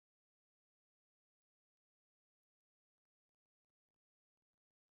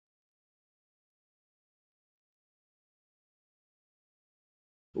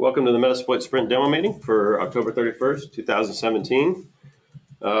Welcome to the Metasploit Sprint Demo Meeting for October 31st, 2017.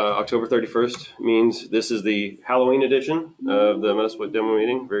 October 31st means this is the Halloween edition of the Metasploit Demo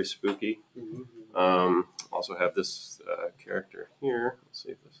Meeting. Very spooky. Also have this character here. Let's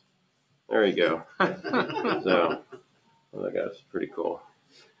see if this. There you go. So, well, that guy's pretty cool.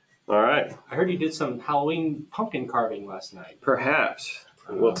 All right. I heard you did some Halloween pumpkin carving last night. Perhaps.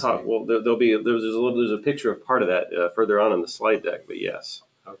 We'll talk. Well, there's a picture of part of that further on in the slide deck, but yes.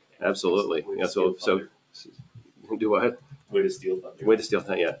 Okay. Absolutely. Yeah. So do what? Way to steal thunder. Way to steal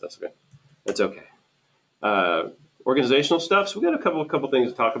thunder. Yeah, that's okay. That's okay. Organizational stuff. So we got a couple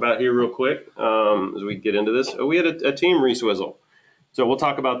things to talk about here real quick as we get into this. We had a team reswizzle. So we'll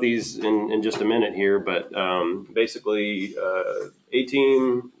talk about these in just a minute here, but basically a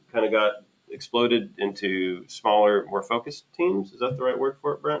team kind of got exploded into smaller, more focused teams. Is that the right word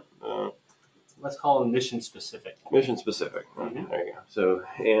for it, Brent? Let's call them mission specific. Mission specific. Mm-hmm. There you go. So,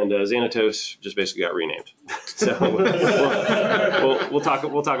 and Xanatos just basically got renamed. So we'll talk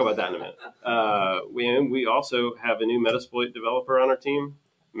about that in a minute. We also have a new Metasploit developer on our team,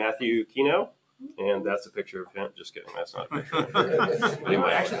 Matthew Kino, and that's a picture of him. Just kidding. That's not a picture. It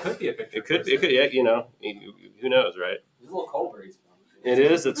actually could be a picture. It could. Yeah. You know, who knows, right? There's a little cold breeze. It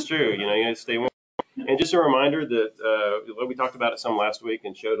is. It's true. You know, you got to stay warm. And just a reminder that we talked about it some last week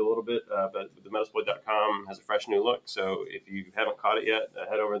and showed a little bit, but the Metasploit.com has a fresh new look. So if you haven't caught it yet,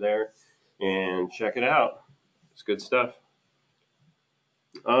 head over there and check it out. It's good stuff.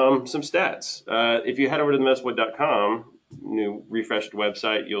 Some stats. If you head over to the Metasploit.com, new refreshed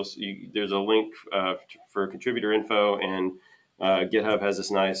website, you'll see there's a link for contributor info, and GitHub has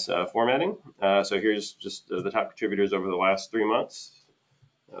this nice formatting. So here's just the top contributors over the last 3 months.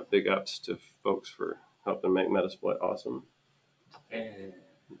 Big ups to folks for helping make Metasploit awesome. Did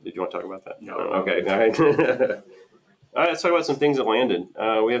you want to talk about that? No. Okay. All right. All right. Let's talk about some things that landed.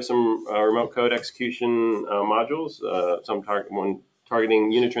 We have some remote code execution modules. Some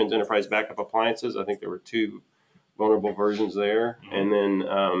targeting Unitron's enterprise backup appliances. I think there were 2 vulnerable versions there, and then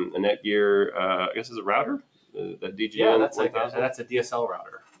a Netgear. I guess is a router. That DGN. Yeah, that's a DSL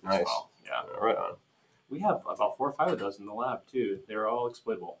router. Nice. As well. Yeah. Right on. We have about 4 or 5 of those in the lab too. They're all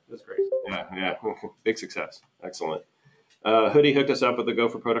exploitable. That's great. Yeah. Big success. Excellent. Hoodie hooked us up with the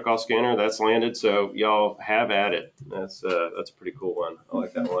Gopher protocol scanner. That's landed, so y'all have at it. That's a pretty cool one. I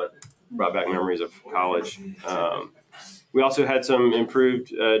like that one. Brought back memories of college. We also had some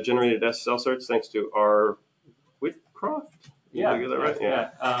improved generated SSL certs thanks to our Whitcroft. Yeah. Did I get that right?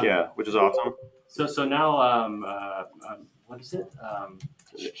 Yeah. Yeah, which is awesome. So now what is it?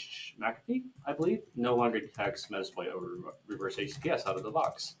 McAfee, I believe, no longer detects Metasploit over reverse HTTPS out of the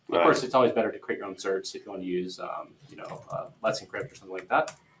box. Of course, it's always better to create your own certs if you want to use, Let's Encrypt or something like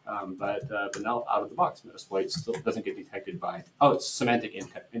that. But now out of the box, Metasploit still doesn't get detected by. It's semantic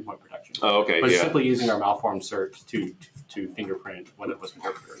endpoint protection. Oh, okay. But simply using our malformed cert to fingerprint whether it was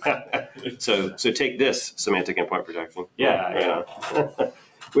interpreted or not. So take this semantic endpoint protection. Yeah.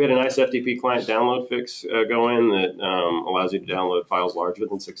 We had a nice FTP client download fix go in that allows you to download files larger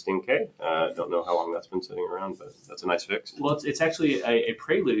than 16K. Don't know how long that's been sitting around, but that's a nice fix. Well, it's actually a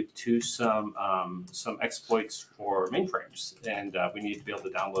prelude to some exploits for mainframes, and we need to be able to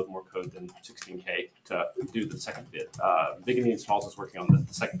download more code than 16K to do the second bit. Big and Smalls is working on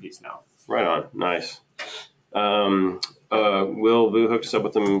the second piece now. Right on. Nice. Will Vu hooked us up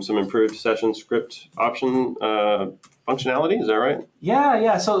with some improved session script option functionality. Is that right?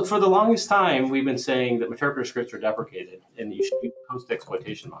 Yeah. So for the longest time, we've been saying that interpreter scripts are deprecated and you should use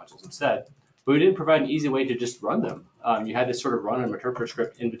post-exploitation modules instead. But we didn't provide an easy way to just run them. You had to sort of run an interpreter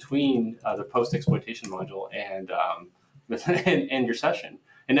script in between the post-exploitation module and your session.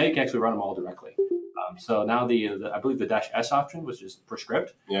 And now you can actually run them all directly. So now I believe the -S option, which is for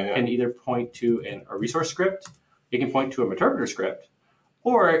script, can either point to a resource script, it can point to a interpreter script,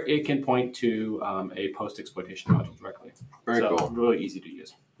 or it can point to a post-exploitation module directly. Very cool. Really easy to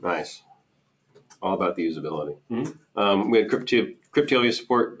use. Nice. All about the usability. Mm-hmm. We had Cryptalia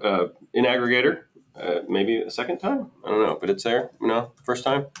support in aggregator, maybe a second time. I don't know, but it's there. No, first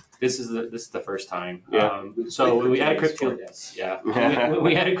time. This is the first time. Yeah. So when we added Cryptalia, when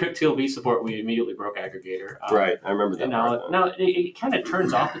we added Cryptalia support, we immediately broke aggregator. Right, I remember that. And now it kind of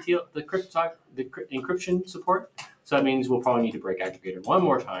turns off the encryption support. So that means we'll probably need to break aggregator one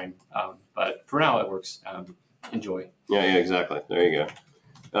more time. But for now, it works. Enjoy. Yeah, exactly. There you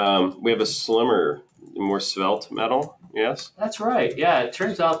go. We have a slimmer, more svelte metal. Yes? That's right. Yeah, it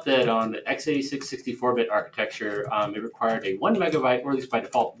turns out that on the x86 64-bit architecture, it required a 1 megabyte, or at least by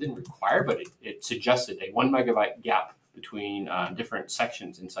default, it didn't require, but it suggested a 1 megabyte gap between different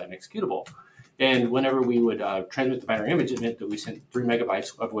sections inside an executable. And whenever we would transmit the binary image, it meant that we sent 3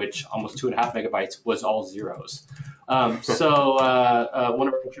 megabytes, of which almost 2.5 megabytes was all zeros. So one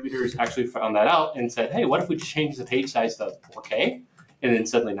of our contributors actually found that out and said, hey, what if we just change the page size to 4K? And then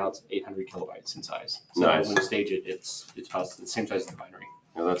suddenly now it's 800 kilobytes in size. So Nice. when you stage it, it's about the same size as the binary.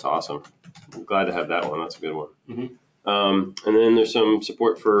 Yeah, that's awesome. I'm glad to have that one. That's a good one. Mhm. And then there's some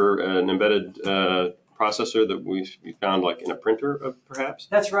support for an embedded processor that we found like in a printer, perhaps?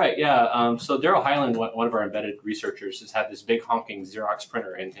 That's right, yeah. So Daryl Hyland, one of our embedded researchers, has had this big honking Xerox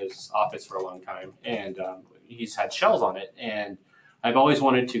printer in his office for a long time, and he's had shells on it. And I've always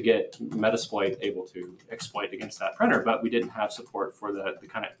wanted to get Metasploit able to exploit against that printer, but we didn't have support for the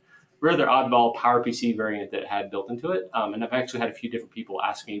kind of rather oddball PowerPC variant that it had built into it. And I've actually had a few different people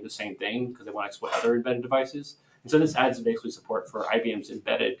ask me the same thing because they want to exploit other embedded devices. And so this adds basically support for IBM's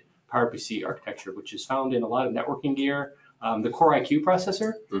embedded PowerPC architecture, which is found in a lot of networking gear. The Core IQ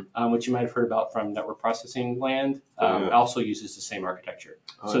processor, which you might have heard about from network processing land, also uses the same architecture.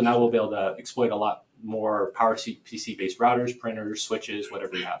 So now we'll be able to exploit a lot more PowerPC-based routers, printers, switches,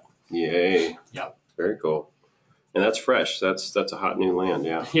 whatever you have. Yay. Yeah. Very cool. And that's fresh. That's a hot new land,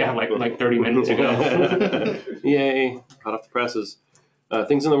 yeah. Yeah, like 30 minutes ago. Yay. Hot off the presses.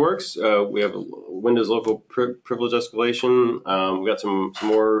 Things in the works. We have Windows local privilege escalation. We got some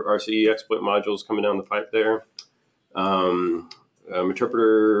more RCE exploit modules coming down the pipe there.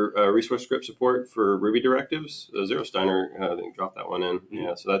 Interpreter resource script support for Ruby directives. Zero Steiner, I think, dropped that one in.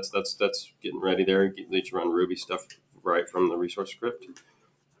 Yeah, so that's getting ready there. They should run Ruby stuff right from the resource script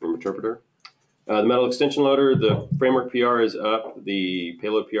from interpreter. The metal extension loader, the framework PR is up. The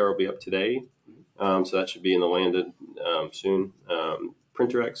payload PR will be up today. So that should be in the landed soon.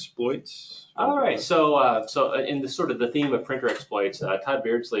 Printer exploits. All right. So in the sort of the theme of printer exploits, Todd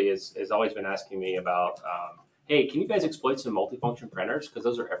Beardsley has always been asking me about, hey, can you guys exploit some multifunction printers? Because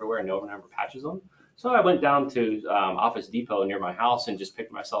those are everywhere and no one ever patches them. So I went down to Office Depot near my house and just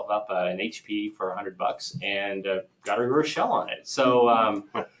picked myself up an HP for $100 and got a reverse shell on it. So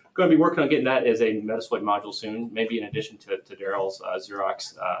going to be working on getting that as a Metasploit module soon, maybe in addition to Daryl's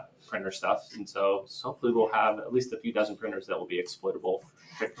Xerox printer stuff. And so hopefully we'll have at least a few dozen printers that will be exploitable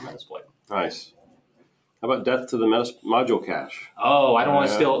straight from Metasploit. Nice. How about death to the module cache? Oh, I don't want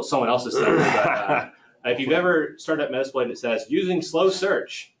to steal someone else's stuff. But if you've ever started up Metasploit and it says using slow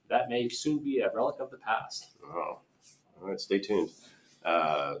search, that may soon be a relic of the past. Oh, all right. Stay tuned.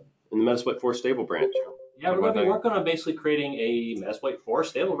 In the Metasploit 4 stable branch. Yeah, we're going to be working on basically creating a Metasploit 4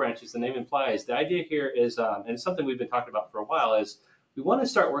 stable branch, as the name implies. The idea here is, and it's something we've been talking about for a while, is we want to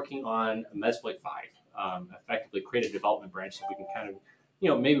start working on Metasploit 5, effectively create a development branch so we can kind of,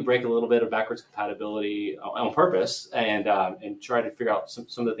 maybe break a little bit of backwards compatibility on purpose and try to figure out some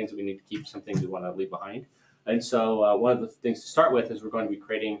of the things that we need to keep, some things we want to leave behind. And so one of the things to start with is we're going to be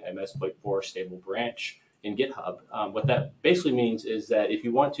creating a Metasploit 4 stable branch in GitHub. What that basically means is that if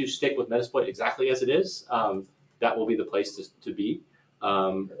you want to stick with Metasploit exactly as it is, that will be the place to be.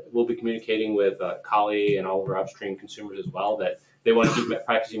 We'll be communicating with Kali and all of our upstream consumers as well that they want to keep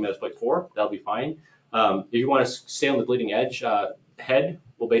practicing Metasploit 4. That'll be fine. If you want to stay on the bleeding edge, head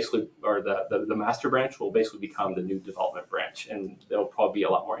will basically, or the master branch will basically become the new development branch, and there'll probably be a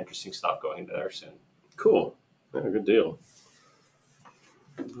lot more interesting stuff going into there soon. Cool. Yeah, good deal.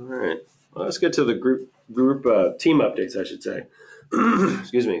 All right. Well, let's get to the group team updates, I should say.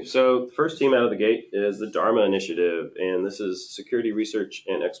 Excuse me. So the first team out of the gate is the Dharma Initiative, and this is security research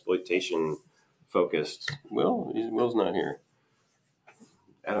and exploitation focused. Will's not here.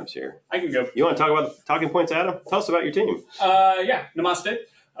 Adam's here. I can go. You want to talk about the talking points, Adam? Tell us about your team. Yeah, namaste.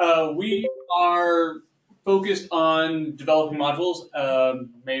 We are focused on developing modules,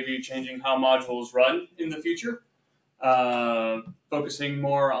 maybe changing how modules run in the future, focusing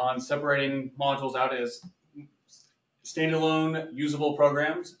more on separating modules out as standalone usable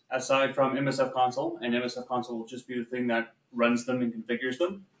programs aside from MSF console, and MSF console will just be the thing that runs them and configures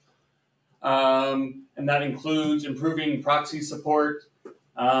them. And that includes improving proxy support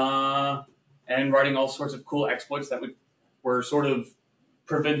and writing all sorts of cool exploits that were sort of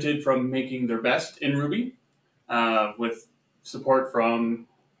prevented from making their best in Ruby, with support from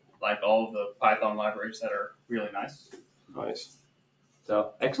like all of the Python libraries that are really nice. Nice.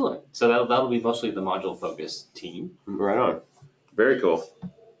 So excellent. So that'll be mostly the module focused team. Right on. Very cool.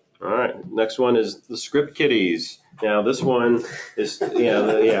 All right. Next one is the script kitties. Now this one is I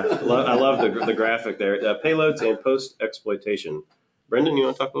love the graphic there. Payloads and post exploitation. Brendan, you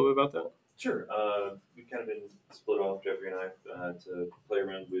want to talk a little bit about that? Sure. We've kind of been split off, Jeffrey and I, to play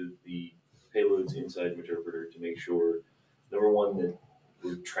around with the payloads inside Meterpreter to make sure, number one, that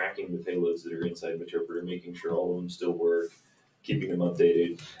we're tracking the payloads that are inside Meterpreter, making sure all of them still work, keeping them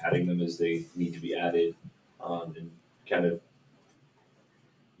updated, adding them as they need to be added, and kind of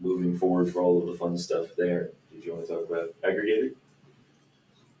moving forward for all of the fun stuff there. Did you want to talk about aggregator?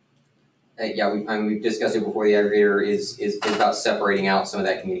 Yeah, we've discussed it before. The aggregator is about separating out some of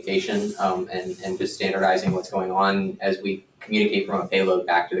that communication and just standardizing what's going on as we communicate from a payload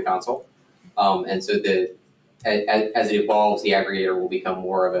back to the console. And so as it evolves, the aggregator will become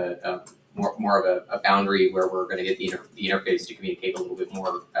more of a boundary where we're going to get the interface to communicate a little bit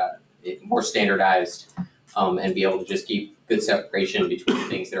more standardized and be able to just keep good separation between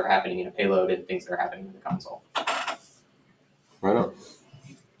things that are happening in a payload and things that are happening in the console. Right on.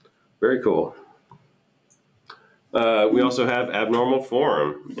 Very cool. We also have Abnormal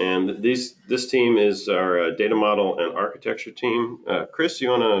Forum, and this team is our data model and architecture team. Chris, you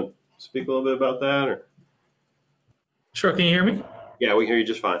want to speak a little bit about that? Or? Sure. Can you hear me? Yeah, we hear you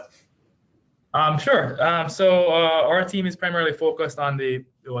just fine. Sure. So our team is primarily focused on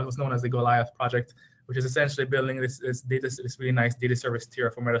what's known as the Goliath project, which is essentially building this really nice data service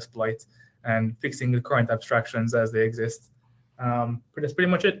tier for Metasploit and fixing the current abstractions as they exist. That's pretty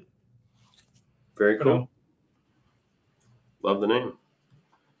much it. Very cool. Love the name.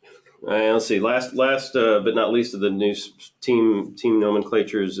 Let's see. Last but not least of the new team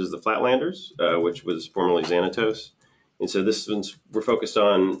nomenclatures is the Flatlanders, which was formerly Xanatos. And so this one's, we're focused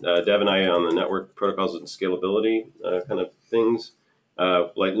on Dev and I on the network protocols and scalability kind of things.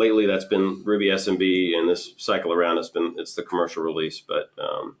 Like lately, that's been Ruby SMB, and this cycle around it's the commercial release. But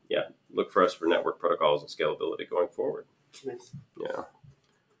yeah, look for us for network protocols and scalability going forward. Nice. Yeah.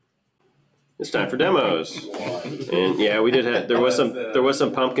 It's time for demos, and yeah, we did have, there was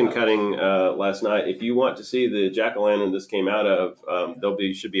some pumpkin cutting last night. If you want to see the jack-o'-lantern this came out of,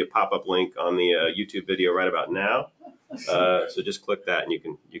 should be a pop-up link on the YouTube video right about now. So just click that, and you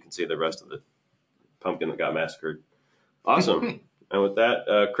can see the rest of the pumpkin that got massacred. Awesome. And with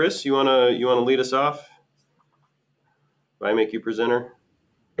that, Chris, you wanna lead us off? If I make you presenter?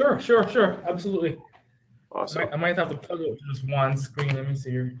 Sure, absolutely. Awesome. I might have to plug it just one screen. Let me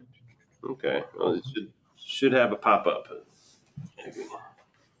see here. Okay. Well, it should have a pop-up.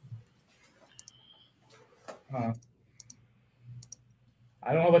 I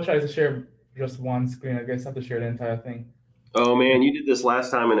don't know if I tried to share just one screen. I guess I have to share the entire thing. Oh man, you did this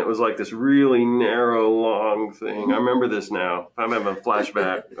last time, and it was like this really narrow, long thing. I remember this now. I'm having a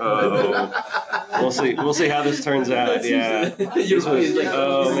flashback. Oh, we'll see how this turns out. Yeah.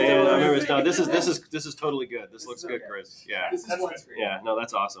 Oh man, I remember this now. This is totally good. This looks good, Chris. Yeah. Yeah. No,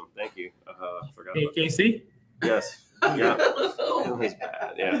 that's awesome. Thank you. Forgot. Can you see? Yes. Yeah. That was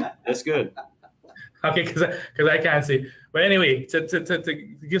bad. Yeah. That's good. Okay, because I can't see. But anyway, to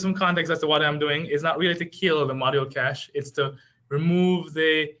give some context as to what I'm doing, is not really to kill the module cache. It's to remove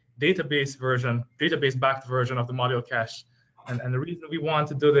the database-backed version of the module cache. And the reason we want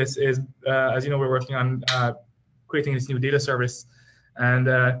to do this is, as you know, we're working on creating this new data service. And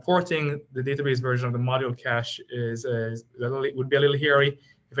porting the database version of the module cache would be a little hairy.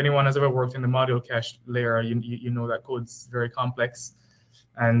 If anyone has ever worked in the module cache layer, you know that code's very complex.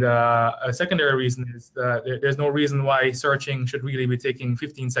 And a secondary reason is that there's no reason why searching should really be taking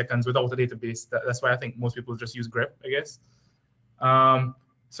 15 seconds without a database. That's why I think most people just use grep, I guess.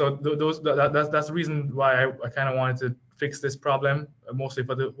 So that's the reason why I kind of wanted to fix this problem, mostly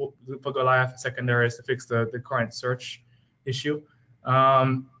for Goliath. Secondary is to fix the current search issue.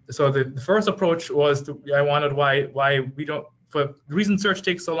 So the first approach was I wanted why we don't. The reason search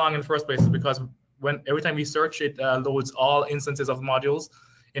takes so long in the first place is because every time we search, it loads all instances of modules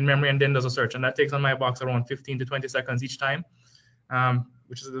in memory and then does a search. And that takes on my box around 15 to 20 seconds each time,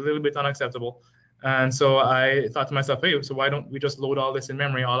 which is a little bit unacceptable. And so I thought to myself, hey, so why don't we just load all this in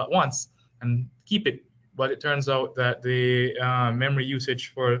memory all at once and keep it? But it turns out that the memory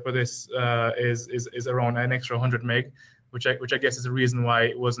usage for this is around an extra 100 meg, which I guess is the reason why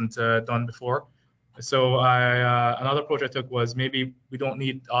it wasn't done before. So another approach I took was maybe we don't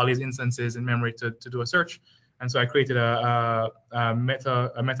need all these instances in memory to do a search. And so I created a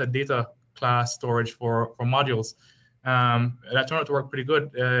metadata class storage for modules. That turned out to work pretty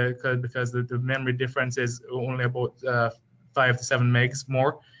good because the memory difference is only about 5 to 7 megs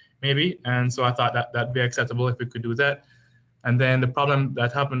more, maybe. And so I thought that'd be acceptable if we could do that. And then the problem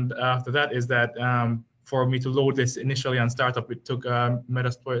that happened after that is that for me to load this initially on startup, it took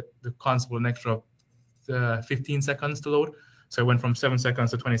Metasploit, the console, an extra 15 seconds to load. So I went from 7 seconds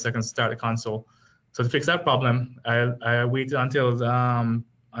to 20 seconds to start the console. So to fix that problem, I waited until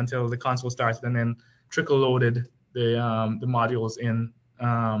the console started and then trickle loaded the modules in.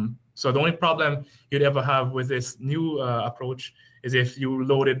 So the only problem you'd ever have with this new approach is if you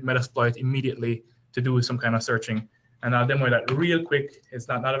loaded Metasploit immediately to do some kind of searching. And I'll demo that real quick. It's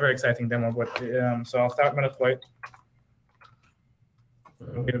not a very exciting demo, but so I'll start Metasploit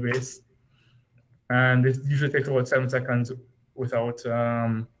database. And this usually takes about 7 seconds without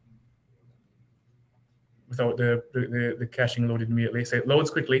the caching loaded immediately. So it loads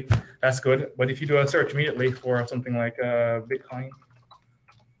quickly, that's good. But if you do a search immediately for something like Bitcoin,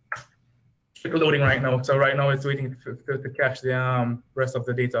 it's loading right now. So right now it's waiting to cache the rest of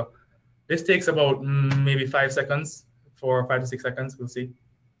the data. This takes about maybe 5 seconds, 5 to 6 seconds, we'll see.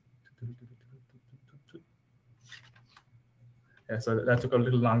 Yeah, so that took a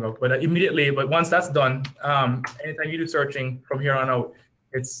little longer, but but once that's done, anytime you do searching from here on out,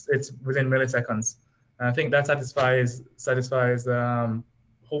 it's within milliseconds. And I think that hopefully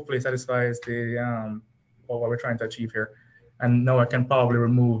satisfies the what we're trying to achieve here. And now I can probably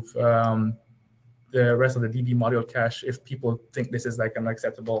remove the rest of the DB module cache if people think this is like an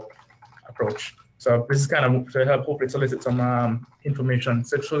acceptable approach. So this is kind of to help hopefully solicit some information,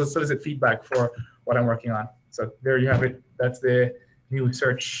 solicit feedback for what I'm working on. So there you have it. That's the new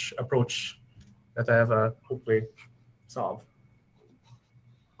search approach that I have hopefully solved.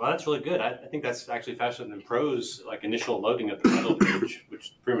 Well, that's really good. I think that's actually faster than Pro's like initial loading of the title page,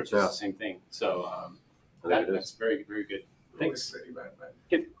 which pretty much is the same thing. So that's very, very good. Thanks.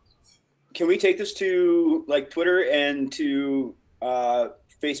 Can we take this to like Twitter and to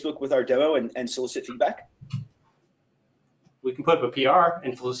Facebook with our demo and solicit feedback? We can put up a PR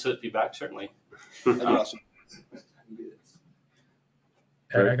and solicit feedback, certainly. That'd be awesome.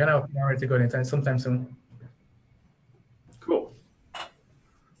 I'm gonna have PR to go anytime, sometime soon. Cool.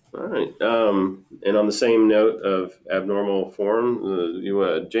 All right. And on the same note of abnormal form,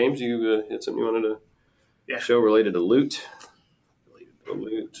 James, you had something you wanted to show related to loot?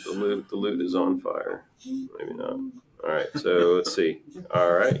 The loot is on fire. Maybe not. All right. So let's see.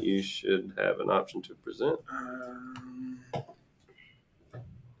 All right. You should have an option to present. That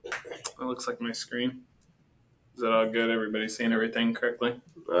looks like my screen. Is that all good? Everybody seeing everything correctly?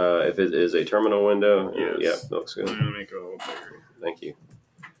 If it is a terminal window, Yes. yeah, looks good. I'm gonna make it a little bigger. Thank you.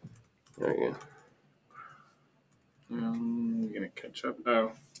 There you go. I'm gonna catch up.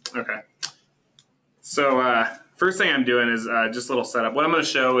 Oh, okay. So first thing I'm doing is just a little setup. What I'm going to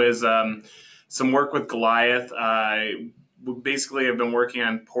show is some work with Goliath. Basically, I've been working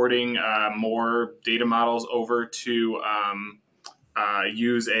on porting more data models over to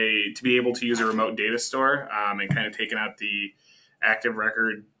be able to use a remote data store and kind of taking out the active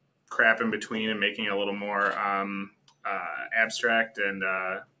record crap in between and making it a little more abstract and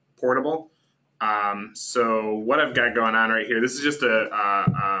portable. So what I've got going on right here, this is just a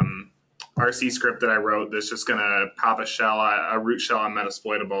RC script that I wrote that's just going to pop a root shell on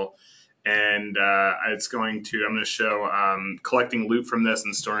Metasploitable. And I'm going to show collecting loot from this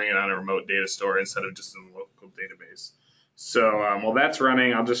and storing it on a remote data store instead of just in a local database. So while that's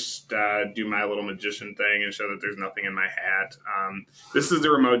running, I'll just do my little magician thing and show that there's nothing in my hat. This is the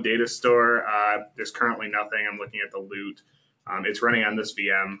remote data store. There's currently nothing. I'm looking at the loot. It's running on this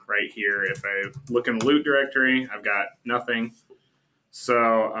VM right here. If I look in the loot directory, I've got nothing.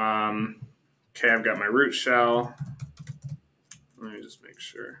 So, okay, I've got my root shell. Let me just make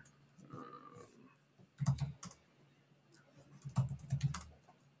sure.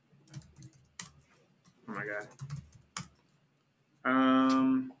 Oh my God.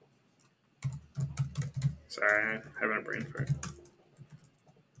 Sorry, I'm having a brain fart.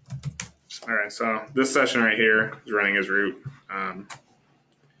 All right, so this session right here is running as root.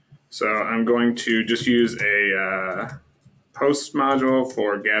 So I'm going to just use a post module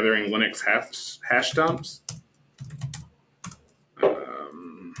for gathering Linux hash dumps.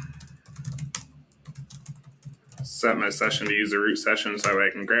 Set my session to use a root session so I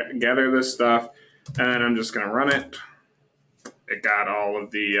can gather this stuff, and I'm just going to run it. It got all of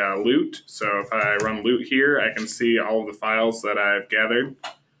the loot, so if I run loot here, I can see all of the files that I've gathered.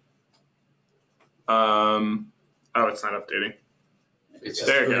 Oh, it's not updating.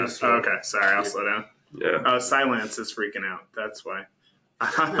 There it goes. Oh, okay, sorry, I'll slow down. Yeah. Silence is freaking out. That's why.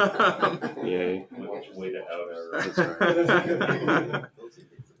 Yay. Way to out.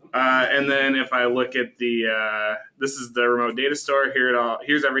 And then if I look at this is the remote data store.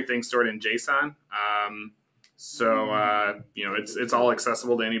 Here's everything stored in JSON. It's all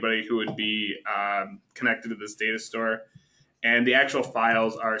accessible to anybody who would be connected to this data store. And the actual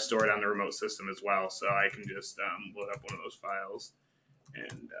files are stored on the remote system as well. So I can just load up one of those files.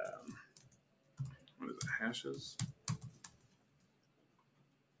 And what is it? Hashes?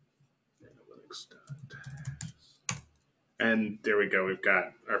 And there we go. We've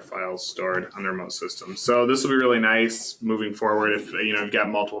got our files stored on the remote system. So this will be really nice moving forward. If you've got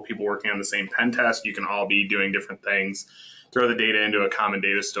multiple people working on the same pen test, you can all be doing different things. Throw the data into a common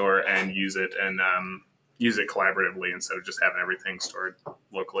data store and use it collaboratively instead of just having everything stored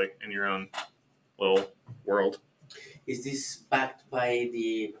locally in your own little world. Is this backed by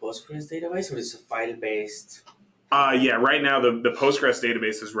the Postgres database, or is it file-based? Yeah, right now the Postgres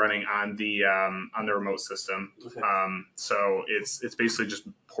database is running on the remote system. Okay. So it's basically just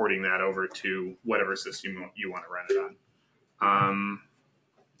porting that over to whatever system you want to run it on.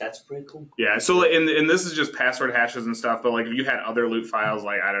 That's pretty cool. Yeah, so and this is just password hashes and stuff, but like if you had other loot files,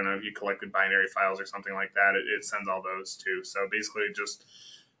 like I don't know, if you collected binary files or something like that, it sends all those too. So basically just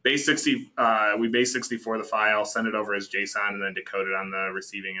base 60, we base 64 the file, send it over as JSON, and then decode it on the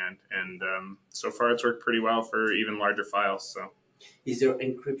receiving end. And so far it's worked pretty well for even larger files. So is there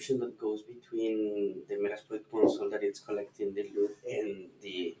encryption that goes between the Metasploit console that it's collecting the loot and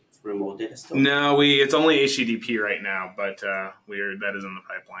the remote data store? No, it's only HTTP right now, but that is in the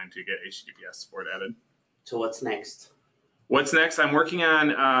pipeline to get HTTPS support added. So what's next? What's next? I'm working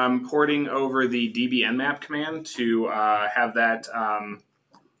on porting over the dbnmap command to have that.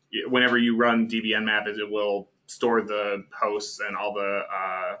 Whenever you run dbnmap, it will store the hosts and all the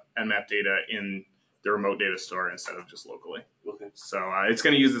nmap data in the remote data store instead of just locally. Okay. So it's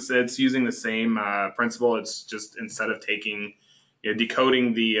going to use this. It's using the same principle. It's just instead of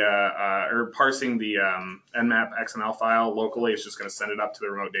decoding the or parsing the nmap XML file locally, it's just going to send it up to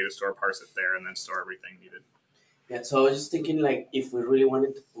the remote data store, parse it there, and then store everything needed. Yeah. So I was just thinking, like, if we really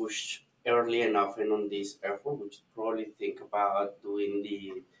wanted to push early and often on this effort, we should probably think about doing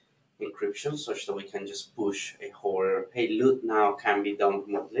the encryption such that we can just push a whole, hey, loot now can be done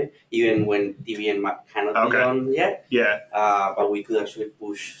remotely, even when dbnmap cannot be done yet. Yeah. But we could actually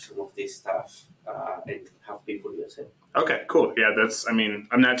push some of this stuff and have people use it. Okay, cool. Yeah,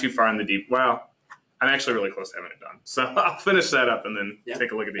 I'm not too far in the deep. Well, I'm actually really close to having it done. So I'll finish that up and then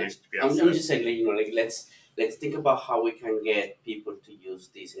take a look at the HTTPS. I'm just saying, let's think about how we can get people to use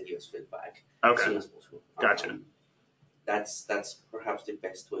this and give us feedback as soon as possible. Gotcha. That's perhaps the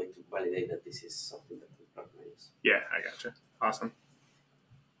best way to validate that this is something that we recognize. Yeah, I gotcha. Awesome.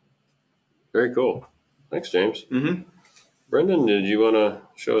 Very cool. Thanks, James. Mm-hmm. Brendan, did you want to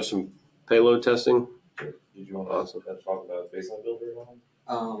show us some payload testing? Did you want to talk about baseline builder at all?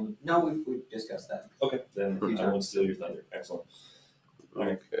 No, we've discussed that. Okay, then I won't steal your thunder. Excellent.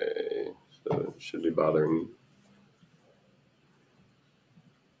 Okay, so it should be bothering you.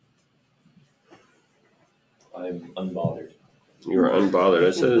 I'm unbothered. You are unbothered.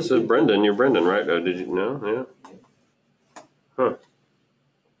 It said Brendan. You're Brendan, right? Did you know? Yeah. Huh.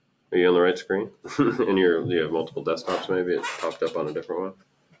 Are you on the right screen? And you have multiple desktops maybe? It popped up on a different one?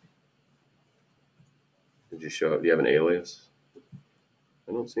 Did you show up? Do you have an alias?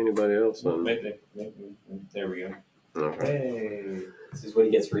 I don't see anybody else on. There we go. Okay. Hey. This is what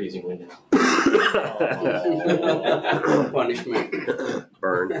he gets for using Windows. Punishment.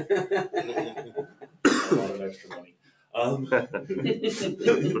 Burn. A lot of extra money.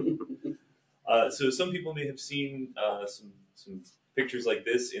 So some people may have seen some pictures like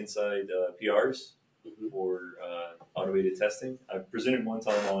this inside PRs for automated testing. I've presented one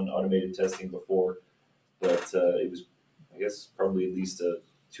time on automated testing before, but it was, I guess, probably at least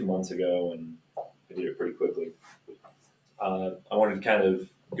 2 months ago, and I did it pretty quickly. I wanted to kind of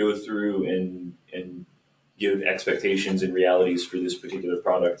go through and give expectations and realities for this particular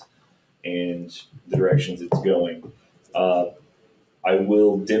product and the directions it's going. I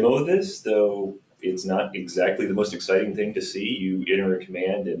will demo this, though it's not exactly the most exciting thing to see. You enter a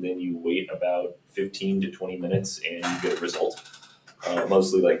command and then you wait about 15 to 20 minutes and you get a result,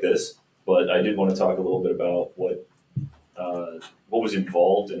 mostly like this. But I did want to talk a little bit about what was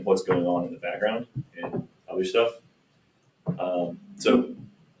involved and what's going on in the background and other stuff. So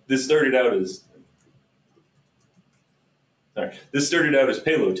this started out as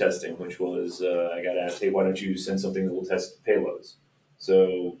payload testing, which was I got asked, hey, why don't you send something that will test payloads?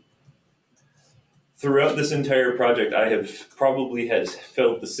 So throughout this entire project, I have probably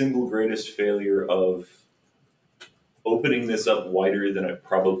felt the single greatest failure of opening this up wider than it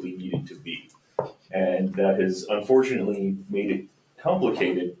probably needed to be. And that has unfortunately made it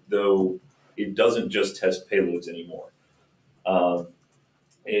complicated, though it doesn't just test payloads anymore.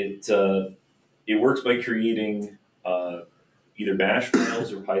 It works by creating either bash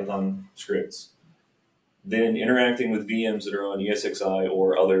files or Python scripts, then interacting with VMs that are on ESXi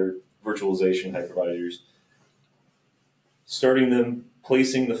or other virtualization hypervisors, starting them,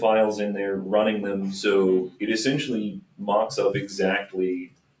 placing the files in there, running them, so it essentially mocks up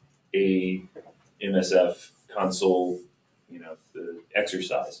exactly a MSF console the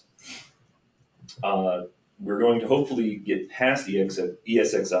exercise. We're going to hopefully get past the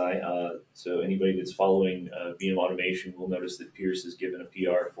ESXi. So anybody that's following VM automation will notice that Pierce has given a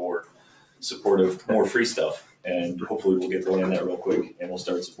PR for support of more free stuff. And hopefully we'll get to land that real quick and we'll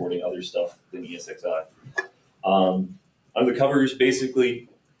start supporting other stuff than ESXi. Under the covers, basically,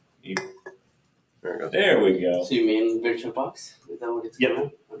 there we go. So you mean VirtualBox? Is that what it's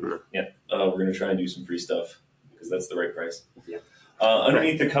called? Yep. We're going to try and do some free stuff because that's the right price. Yeah.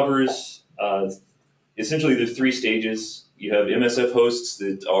 Underneath the covers, essentially there's 3 stages. You have MSF hosts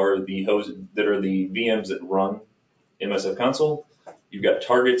that are the VMs that run MSF console. You've got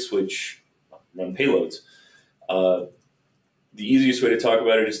targets which run payloads. The easiest way to talk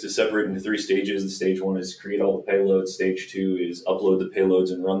about it is to separate into 3 stages. The stage 1 is create all the payloads. Stage 2 is upload the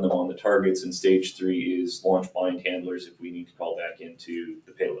payloads and run them on the targets. And stage 3 is launch bind handlers if we need to call back into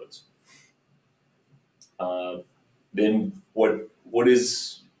the payloads. Then what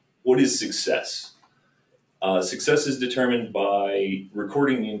is success? Success is determined by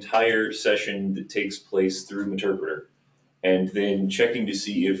recording the entire session that takes place through Meterpreter and then checking to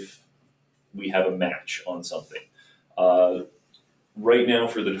see if we have a match on something. Right now,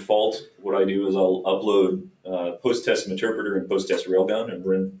 for the default, what I do is I'll upload post-test Meterpreter and post-test Railgun and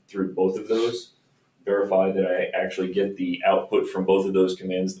run through both of those, verify that I actually get the output from both of those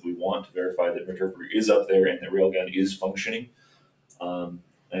commands that we want to verify that Meterpreter is up there and that Railgun is functioning. And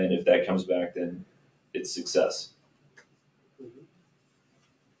if that comes back, then it's success.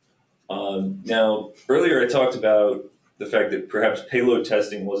 Now, earlier I talked about the fact that perhaps payload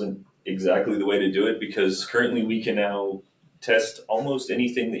testing wasn't exactly the way to do it because currently we can now test almost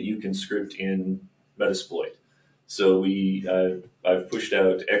anything that you can script in Metasploit. So I've pushed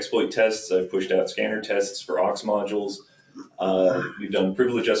out exploit tests, I've pushed out scanner tests for aux modules. We've done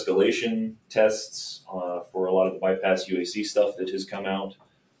privilege escalation tests for a lot of the bypass UAC stuff that has come out.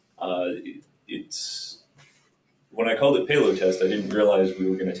 When I called it payload test, I didn't realize we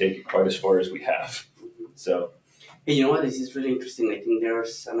were going to take it quite as far as we have. So. Hey, you know what? This is really interesting. I think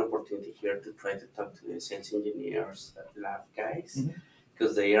there's an opportunity here to try to talk to the sales engineers, lab guys,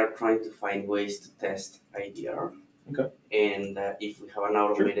 because they are trying to find ways to test IDR. Okay. And if we have an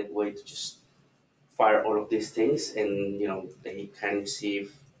automated way to just fire all of these things, and they can see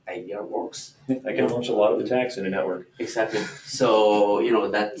if IDR works. I can launch a lot of attacks in a network. Exactly. So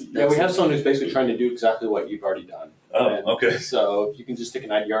that's Yeah, we have someone who's basically trying to do exactly what you've already done. Oh, And okay. So if you can just stick an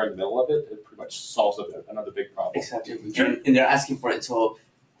IDR in the middle of it, it pretty much solves another big problem. exactly, Sure. and they're asking for it. So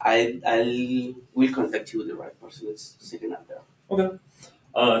I will contact you with the right person that's sitting out there.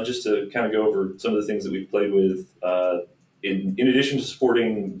 Just to kind of go over some of the things that we've played with, in addition to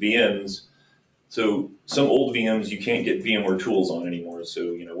supporting VMs, so some old VMs you can't get VMware tools on anymore.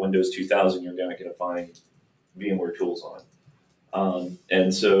 So Windows 2000 you're not going to find VMware tools on.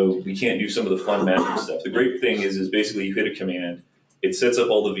 And so we can't do some of the fun magic stuff. The great thing is basically you hit a command, it sets up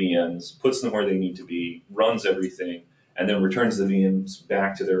all the VMs, puts them where they need to be, runs everything, and then returns the VMs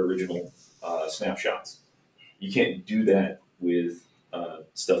back to their original snapshots. You can't do that with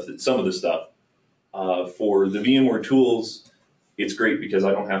some of the stuff. For the VMware tools, it's great because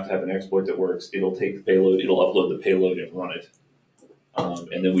I don't have to have an exploit that works. It'll take the payload, it'll upload the payload and run it.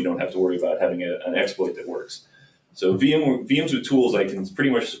 And then we don't have to worry about having an exploit that works. So VMs with tools, I can pretty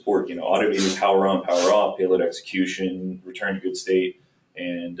much support, automated power on, power off, payload execution, return to good state,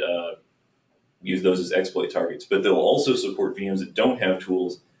 and use those as exploit targets. But they'll also support VMs that don't have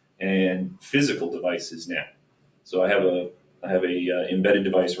tools and physical devices now. So I have a embedded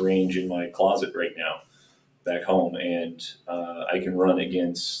device range in my closet right now, back home, and I can run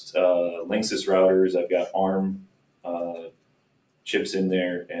against Linksys routers. I've got ARM chips in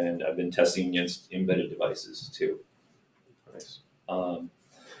there, and I've been testing against embedded devices too. Nice.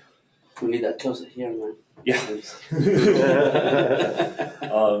 We need that closer here, man. Yeah.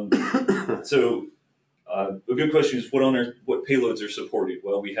 So a good question is what payloads are supported?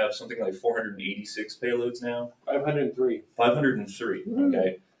 Well, we have something like 486 payloads now. 503. 503.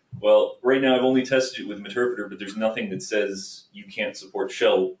 Okay. Well, right now I've only tested it with Meterpreter, but there's nothing that says you can't support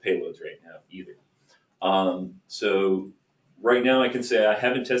shell payloads right now either. So right now I can say I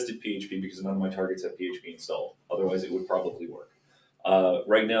haven't tested PHP because none of my targets have PHP installed. Otherwise it would probably work.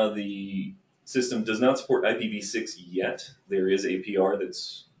 Right now the system does not support IPv6 yet. There is a PR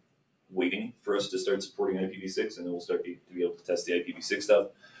that's waiting for us to start supporting IPv6, and then we'll start to be able to test the IPv6 stuff.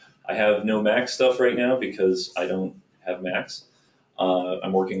 I have no Mac stuff right now because I don't have Macs.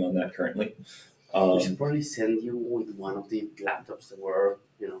 I'm working on that currently. We should probably send you with one of the laptops that were,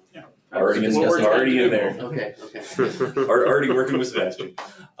 already in there. Okay. Already working with Sebastian.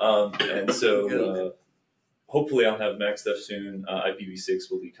 And so hopefully I'll have Mac stuff soon.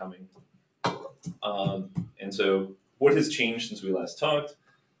 IPv6 will be coming. And so what has changed since we last talked?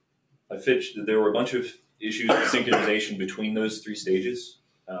 There were a bunch of issues with synchronization between those 3 stages.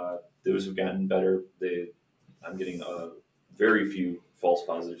 Those have gotten better. I'm getting very few false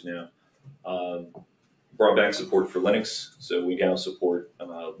positives now. Brought back support for Linux, so we now support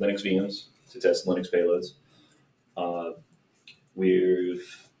Linux VMs to test Linux payloads.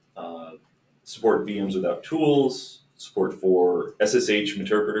 We've support VMs without tools, support for SSH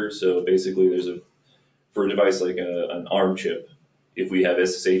interpreters. So basically, for a device like an ARM chip, if we have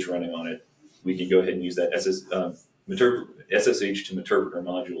SSH running on it, we can go ahead and use that SSH to interpreter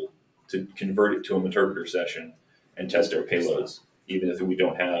module to convert it to a interpreter session and test our payloads, even if we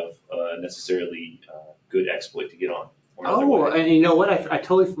don't have necessarily good exploit to get on. Oh, and you know what?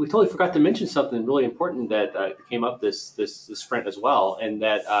 we totally forgot to mention something really important that came up this sprint as well, and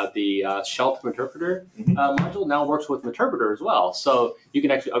that the shell to interpreter module now works with interpreter as well. So you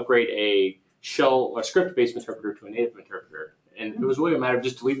can actually upgrade a shell or script-based interpreter to a native interpreter, and it was really a matter of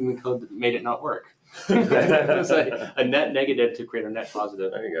just deleting the code that made it not work. It was a net negative to create a net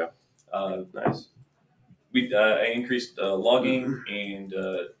positive. There you go. Nice. I increased logging, and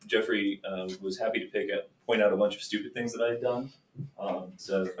Jeffrey was happy to point out a bunch of stupid things that I had done.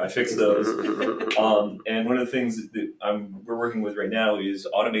 So I fixed those. And one of the things that we're working with right now is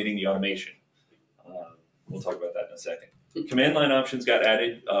automating the automation. We'll talk about that in a second. Command line options got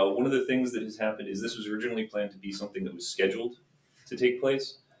added. One of the things that has happened is this was originally planned to be something that was scheduled to take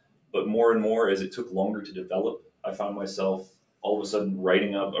place, but more and more as it took longer to develop, I found myself all of a sudden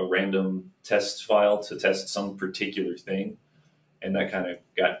writing up a random test file to test some particular thing. And that kind of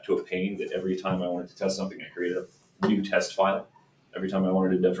got to a pain that every time I wanted to test something, I created a new test file. Every time I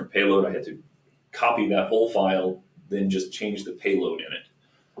wanted a different payload, I had to copy that whole file, then just change the payload in it.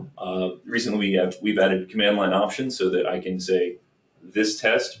 Recently, we've added command line options so that I can say this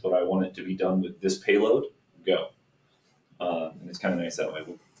test, but I want it to be done with this payload, go. And it's kind of nice that way.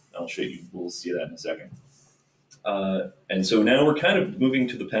 I'll show you, we'll see that in a second. And so now we're kind of moving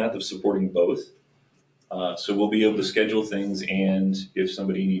to the path of supporting both. So we'll be able to schedule things, and if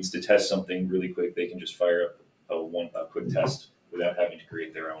somebody needs to test something really quick, they can just fire up a quick test without having to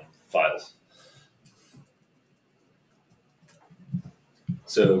create their own files.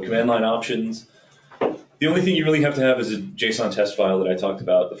 So command line options. The only thing you really have to have is a JSON test file that I talked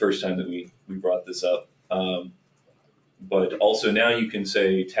about the first time that we brought this up. But also now you can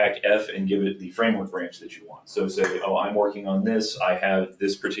say tac F and give it the framework branch that you want. So say, oh, I'm working on this. I have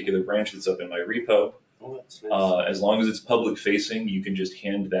this particular branch that's up in my repo. Oh, that's nice. As long as it's public facing, you can just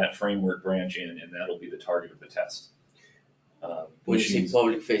hand that framework branch in, and that'll be the target of the test. When you say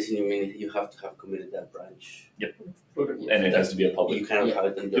public facing, you mean you have to have committed that branch. Yep. And it has to be a public. You cannot have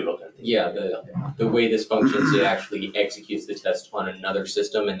it in the local. Yeah, the way this functions, it actually executes the test on another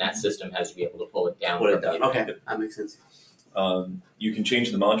system, and that system has to be able to pull it down. Pull it down. Okay, that makes sense. You can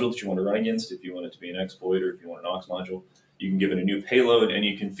change the module that you want to run against if you want it to be an exploit or if you want an aux module. You can give it a new payload, and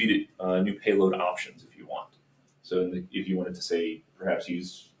you can feed it new payload options if you want. So if you wanted to say perhaps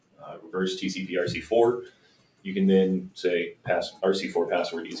use reverse TCP RC4, you can then say RC4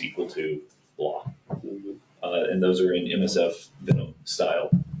 password is equal to blah. And those are in MSF Venom style.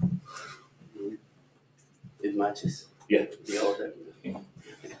 It matches. Yeah. The order.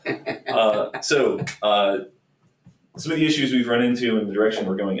 So some of the issues we've run into and the direction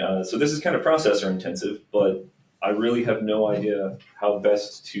we're going. So this is kind of processor intensive, but I really have no idea how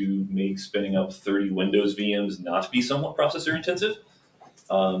best to make spinning up 30 Windows VMs not be somewhat processor intensive.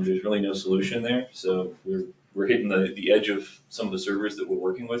 There's really no solution there. So we're hitting the edge of some of the servers that we're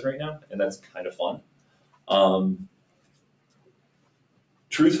working with right now, and that's kind of fun.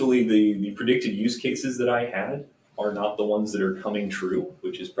 Truthfully, the predicted use cases that I had are not the ones that are coming true,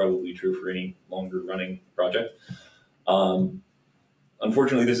 which is probably true for any longer running project.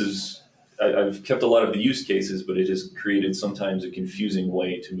 Unfortunately, I've kept a lot of the use cases, but it has created sometimes a confusing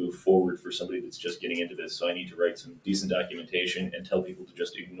way to move forward for somebody that's just getting into this. So I need to write some decent documentation and tell people to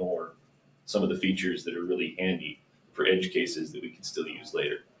just ignore some of the features that are really handy for edge cases that we can still use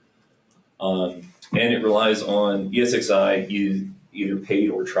later. And it relies on ESXi, either paid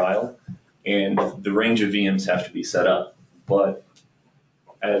or trial, and the range of VMs have to be set up. But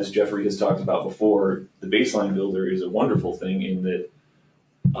as Jeffrey has talked about before, the baseline builder is a wonderful thing in that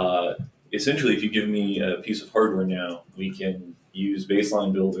essentially if you give me a piece of hardware now, we can use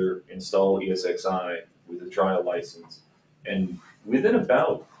baseline builder, install ESXi with a trial license, and within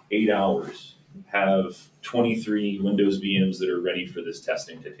about 8 hours have 23 Windows VMs that are ready for this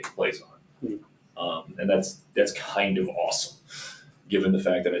testing to take place on. And that's kind of awesome. given the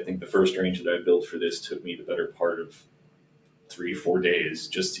fact that I think the first range that I built for this took me the better part of 3-4 days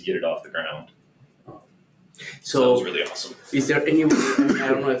just to get it off the ground. So that was really awesome. Is there any way, I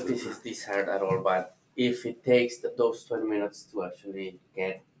don't know if this is this hard at all, but if it takes those 20 minutes to actually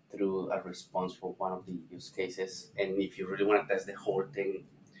get through a response for one of the use cases, and if you really want to test the whole thing,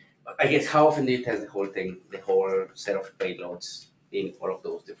 I guess how often do you test the whole thing, the whole set of payloads in all of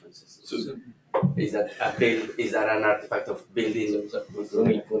those different systems? So, is that an artifact of building?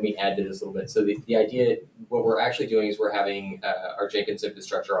 Let me add to this a little bit. So the idea, what we're actually doing is we're having our Jenkins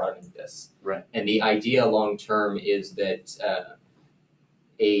infrastructure automate this. Right. And the idea long term is that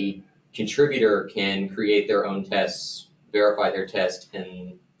a contributor can create their own tests, verify their test,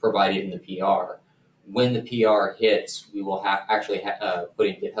 and provide it in the PR. When the PR hits, we will put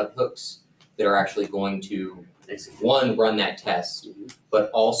in GitHub hooks that are actually going to, one, run that test, but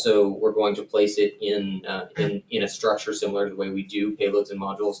also we're going to place it in a structure similar to the way we do payloads and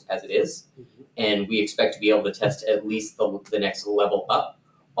modules as it is. And we expect to be able to test at least the next level up,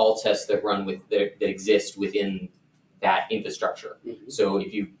 all tests that run that exist within that infrastructure. So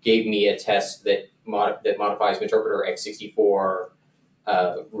if you gave me a test that modifies Meterpreter x64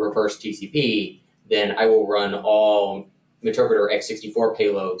 reverse TCP, then I will run all Meterpreter x64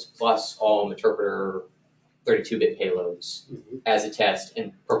 payloads plus all Meterpreter 32-bit payloads as a test,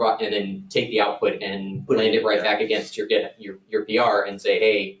 and then take the output and land it right back against your PR and say,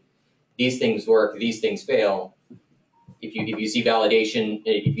 hey, these things work, these things fail. If you see validation,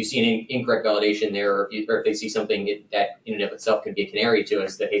 if you see an incorrect validation there, or if they see something that in and of itself could be a canary to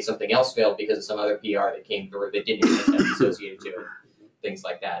us, that hey, something else failed because of some other PR that came through that didn't have a test associated to it, things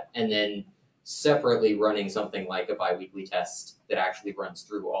like that. And then separately running something like a biweekly test that actually runs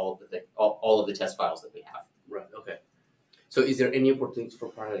through all of the test files that we have. Right, okay. So is there any opportunity for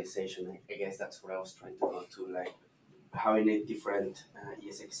parallelization? I guess that's what I was trying to go to, like having a different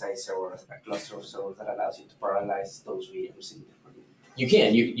ESXi server, a cluster of servers that allows you to parallelize those VMs in different. You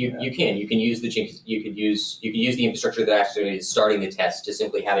can use the infrastructure that actually is starting the test to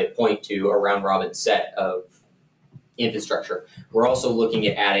simply have it point to a round robin set of infrastructure. We're also looking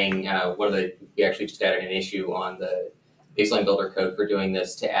at adding we actually just added an issue on the baseline builder code for doing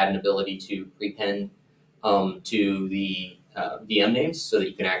this, to add an ability to prepend to the VM names, so that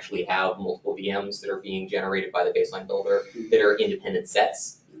you can actually have multiple VMs that are being generated by the baseline builder that are independent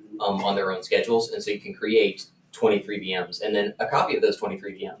sets on their own schedules. And so you can create 23 VMs and then a copy of those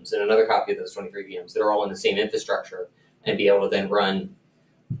 23 VMs and another copy of those 23 VMs that are all in the same infrastructure, and be able to then run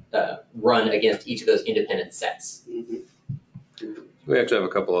against each of those independent sets. We actually have a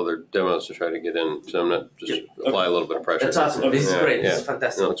couple other demos to try to get in, so I'm not just apply a little bit of pressure. That's awesome. This is great. Yeah. This is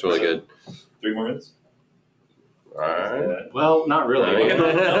fantastic. No, it's really good. 3 more minutes? All right. Well, not really. I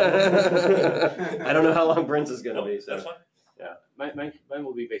don't know how long Brent's is going to be. So That's fine. yeah, Mine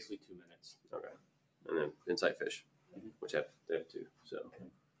will be basically 2 minutes. okay. And then Insight Fish, which they have 2. So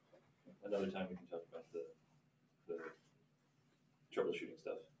Another time we can talk about the troubleshooting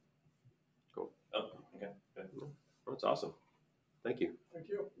stuff. Cool. Oh, okay. well, that's awesome. Thank you. Thank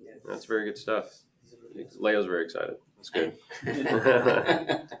you. Yes. That's very good stuff. Leo's very excited. That's good.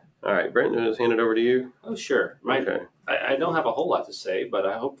 All right, Brent, I'll just hand it over to you. Oh, sure. Okay. I don't have a whole lot to say, but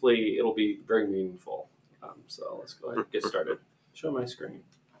hopefully it'll be very meaningful. So let's go ahead and get started. Show my screen.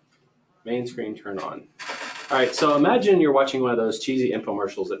 Main screen turn on. All right, so imagine you're watching one of those cheesy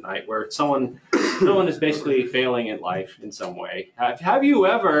infomercials at night where someone is basically failing in life in some way. Have you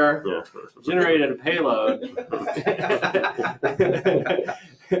ever generated a payload?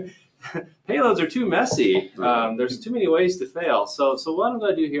 Payloads are too messy. There's too many ways to fail. So what I'm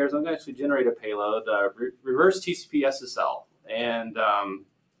going to do here is I'm going to actually generate a payload, reverse TCP SSL, and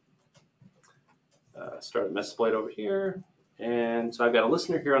start a Metasploit over here. And so I've got a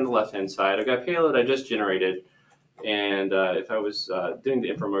listener here on the left-hand side. I've got a payload I just generated. And if I was doing the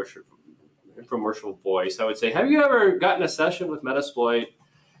infomercial voice, I would say, have you ever gotten a session with Metasploit?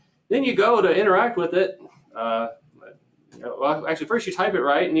 Then you go to interact with it. Well, actually, first you type it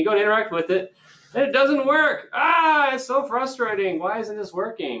right, and you go to interact with it, and it doesn't work. It's so frustrating. Why isn't this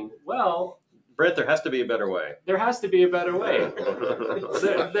working? Well, Brent, there has to be a better way. there has to be a better way.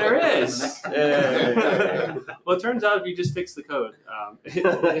 There is. Well, it turns out if you just fix the code,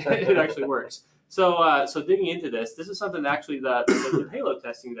 it actually works. So digging into this is something that actually the payload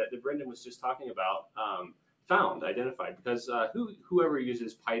testing that Brendan was just talking about identified, because whoever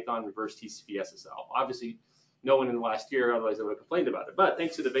uses Python reverse TCP SSL, obviously no one in the last year, otherwise they would have complained about it. But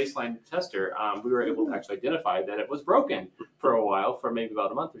thanks to the baseline tester, we were able to actually identify that it was broken for a while, for maybe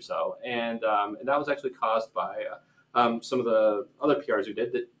about a month or so, and that was actually caused by some of the other PRs we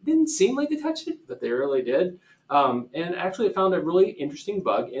did that didn't seem like they touched it, but they really did. And actually, I found a really interesting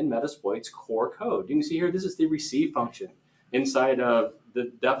bug in Metasploit's core code. You can see here, this is the receive function inside of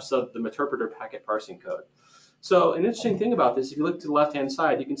the depths of the Meterpreter packet parsing code. So an interesting thing about this, if you look to the left-hand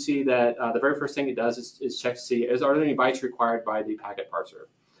side, you can see that the very first thing it does is check to see, are there any bytes required by the packet parser?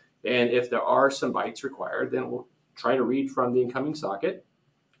 And if there are some bytes required, then we'll try to read from the incoming socket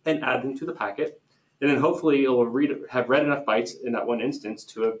and add them to the packet. And then hopefully it'll have read enough bytes in that one instance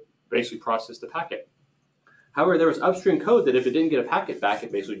to basically process the packet. However, there was upstream code that if it didn't get a packet back,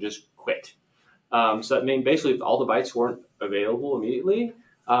 it basically just quit. So that means basically if all the bytes weren't available immediately,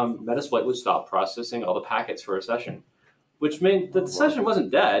 Metasploit would stop processing all the packets for a session, which meant that the session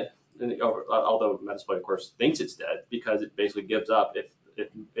wasn't dead, although Metasploit, of course, thinks it's dead because it basically gives up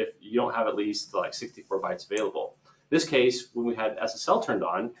if you don't have at least like 64 bytes available. In this case, when we had SSL turned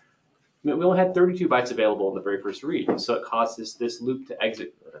on, we only had 32 bytes available in the very first read, so it caused this loop to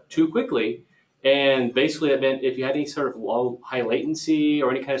exit too quickly. And basically, it meant if you had any sort of high latency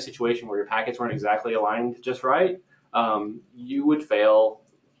or any kind of situation where your packets weren't exactly aligned just right, you would fail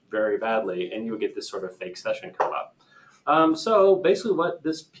very badly, and you would get this sort of fake session come up. So basically what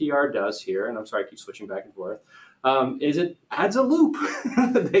this PR does here, and I'm sorry I keep switching back and forth, is it adds a loop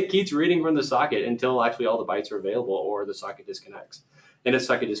that keeps reading from the socket until actually all the bytes are available or the socket disconnects. And if the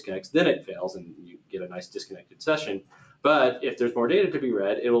socket disconnects, then it fails and you get a nice disconnected session. But if there's more data to be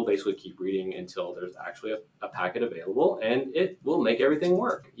read, it will basically keep reading until there's actually a packet available, and it will make everything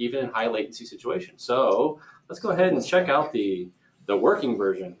work, even in high latency situations. So let's go ahead and check out the working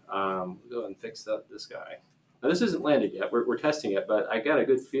version. We'll go ahead and fix this guy. Now this isn't landed yet. We're testing it, but I got a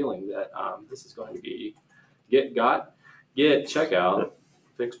good feeling that this is going to be get checkout,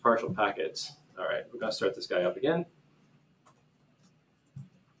 fix partial packets. All right, we're going to start this guy up again.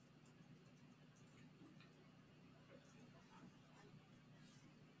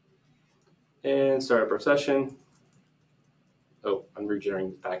 And start up our session. Oh, I'm regenerating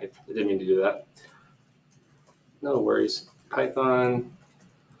the packet. I didn't mean to do that. No worries. Python.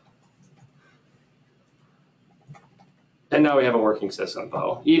 And now we have a working system,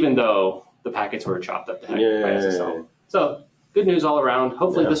 though, even though the packets were chopped up to heck by SSL. So good news all around.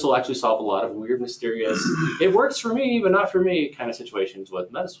 Hopefully this will actually solve a lot of weird, mysterious, it works for me, but not for me kind of situations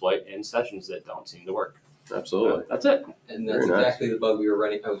with Metasploit and sessions that don't seem to work. Absolutely. That's it. And that's exactly the bug we were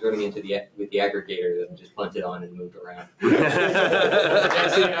running. I was running into with the aggregator that just punted on and moved around.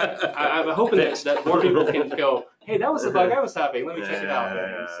 I'm hoping that more people can go, hey, that was the bug I was having. Let me check it out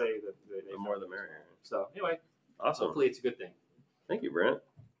and say that the more the merrier. So anyway, Awesome. hopefully it's a good thing. Thank you, Brent.